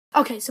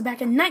Okay, so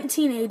back in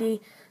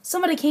 1980,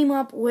 somebody came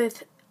up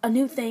with a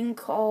new thing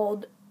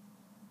called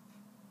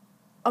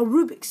a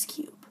Rubik's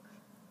Cube,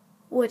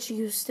 which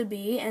used to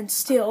be, and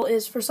still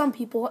is for some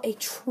people, a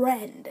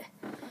trend.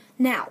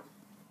 Now,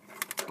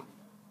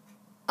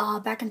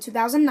 back in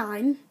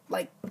 2009,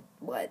 like,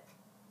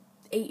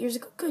 8 years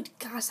ago? Good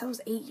gosh, that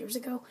was 8 years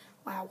ago?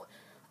 Wow.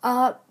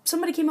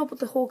 Somebody came up with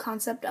the whole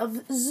concept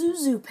of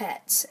Zuzu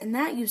pets, and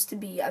that used to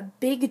be a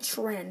big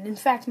trend. In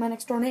fact, my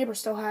next door neighbor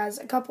still has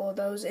a couple of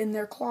those in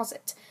their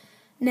closet.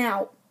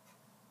 Now,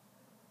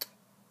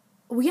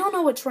 we all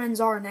know what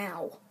trends are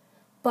now,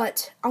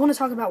 but I want to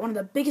talk about one of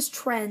the biggest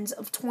trends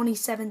of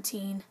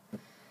 2017.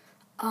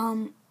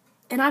 And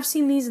I've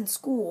seen these in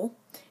school.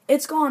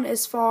 It's gone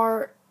as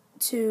far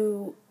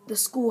to the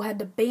school had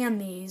to ban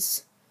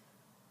these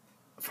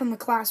from the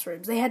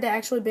classrooms. They had to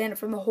actually ban it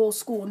from the whole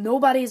school.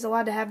 Nobody is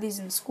allowed to have these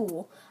in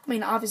school. I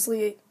mean,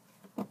 obviously,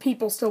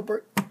 people still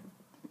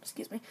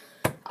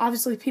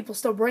Obviously, people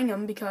still bring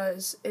them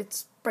because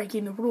it's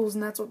breaking the rules,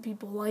 and that's what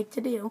people like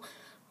to do.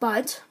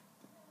 But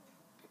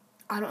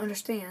I don't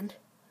understand.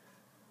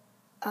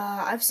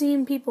 I've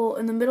seen people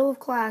in the middle of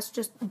class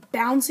just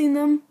bouncing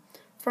them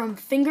from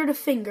finger to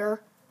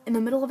finger in the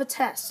middle of a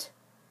test.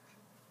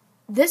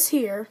 This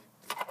here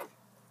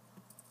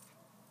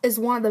is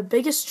one of the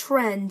biggest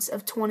trends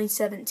of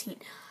 2017.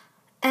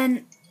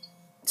 And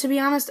to be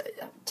honest,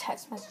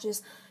 text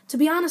messages. To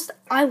be honest,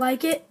 I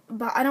like it,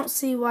 but I don't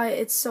see why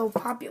it's so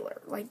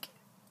popular. Like,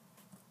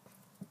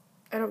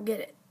 I don't get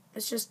it.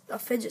 It's just a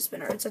fidget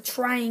spinner. It's a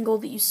triangle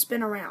that you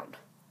spin around.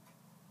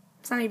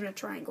 It's not even a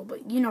triangle,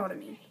 but you know what I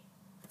mean.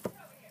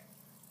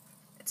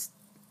 It's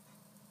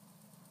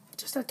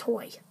just a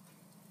toy.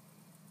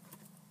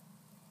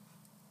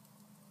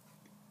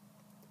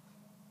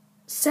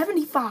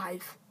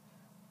 75%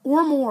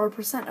 or more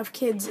of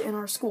kids in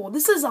our school.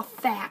 This is a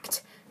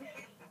fact,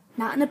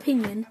 not an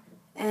opinion,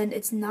 and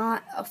it's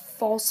not a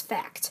false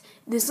fact.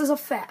 This is a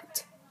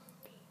fact.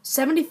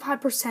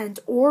 75%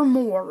 or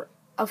more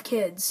of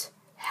kids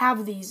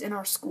have these in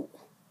our school.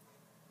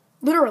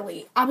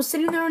 Literally, I was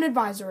sitting there in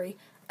advisory,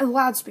 and a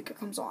loudspeaker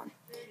comes on.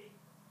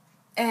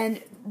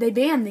 And they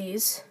banned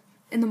these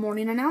in the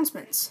morning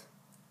announcements.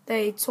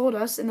 They told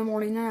us in the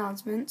morning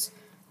announcements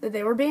that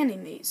they were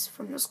banning these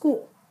from the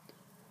school.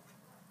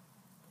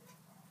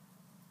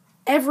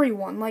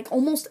 Everyone, like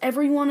almost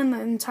everyone in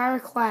the entire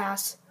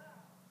class,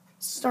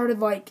 started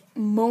like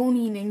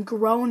moaning and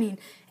groaning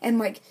and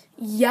like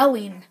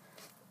yelling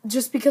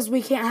just because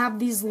we can't have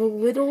these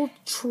little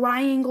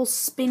triangle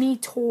spinny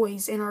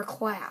toys in our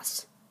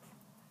class.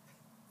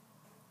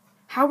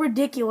 How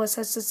ridiculous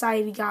has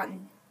society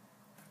gotten?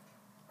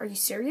 Are you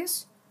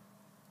serious?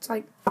 It's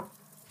like,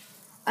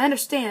 I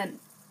understand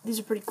these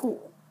are pretty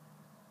cool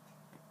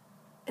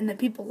and that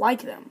people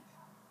like them,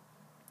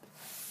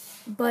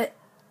 but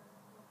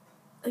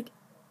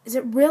Is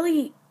it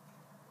really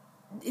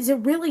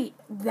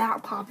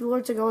that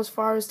popular to go as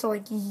far as to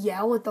like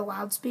yell at the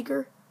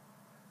loudspeaker?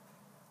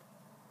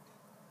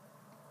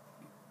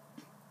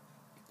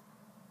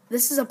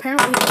 This is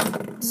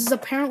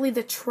apparently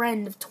the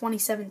trend of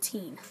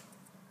 2017.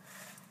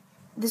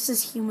 This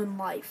is human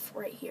life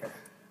right here.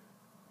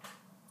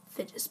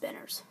 Fidget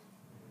spinners.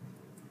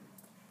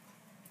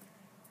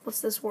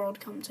 What's this world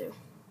come to?